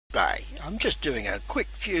day. I'm just doing a quick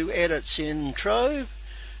few edits in Trove.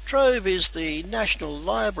 Trove is the National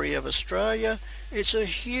Library of Australia. It's a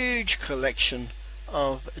huge collection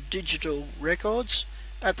of digital records.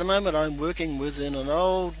 At the moment I'm working within an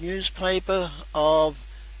old newspaper of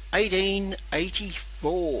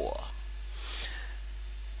 1884.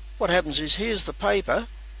 What happens is, here's the paper,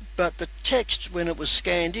 but the text when it was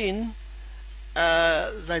scanned in,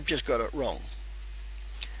 they've just got it wrong.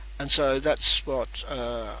 And so that's what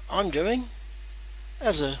I'm doing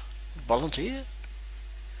as a volunteer.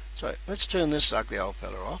 So let's turn this ugly old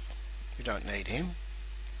fella off. We don't need him.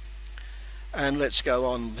 And let's go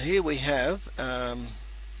on. Here we have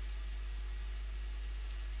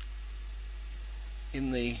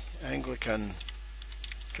in the Anglican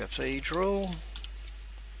Cathedral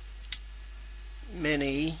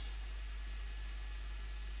many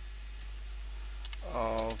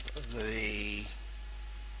of the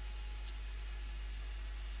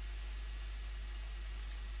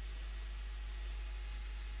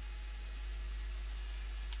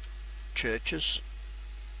churches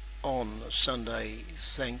on Sunday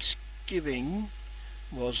Thanksgiving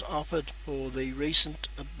was offered for the recent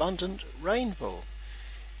abundant rainfall.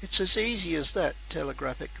 It's as easy as that.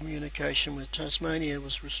 Telegraphic communication with Tasmania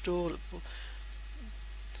was restored.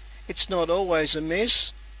 It's not always a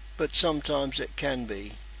mess, but sometimes it can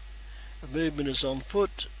be. A movement is on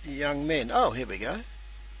foot. Young men. Oh, here we go.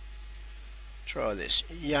 Try this.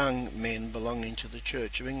 Young men belonging to the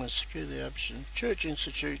Church of England secure the option. Church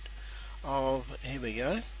Institute of, here we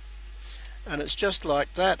go. And it's just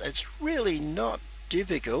like that. It's really not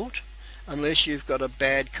difficult unless you've got a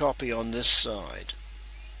bad copy on this side.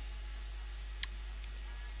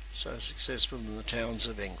 So successful in the towns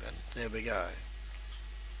of England. There we go.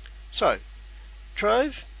 So,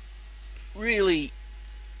 Trove, really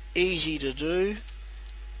easy to do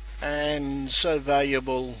and so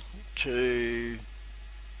valuable to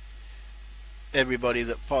everybody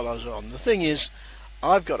that follows on. The thing is,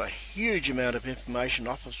 I've got a huge amount of information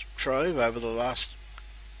off of Trove over the last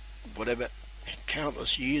whatever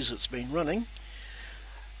countless years it's been running.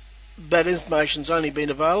 That information's only been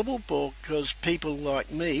available because people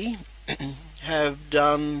like me have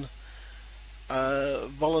done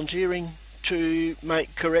volunteering to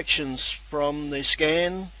make corrections from the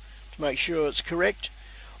scan to make sure it's correct.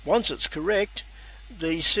 Once it's correct,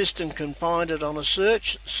 the system can find it on a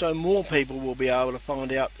search, so more people will be able to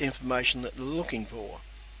find out information that they're looking for.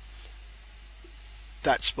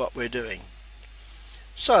 That's what we're doing.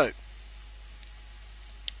 So,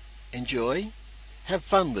 enjoy, have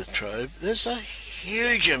fun with Trove. There's a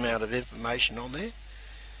huge amount of information on there,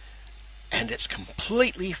 and it's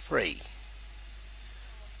completely free.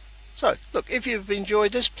 So, look, if you've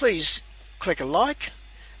enjoyed this, please click a like,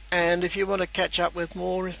 and if you want to catch up with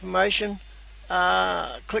more information,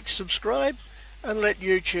 click subscribe and let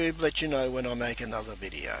YouTube let you know when I make another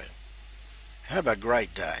video. Have a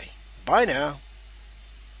great day. Bye now.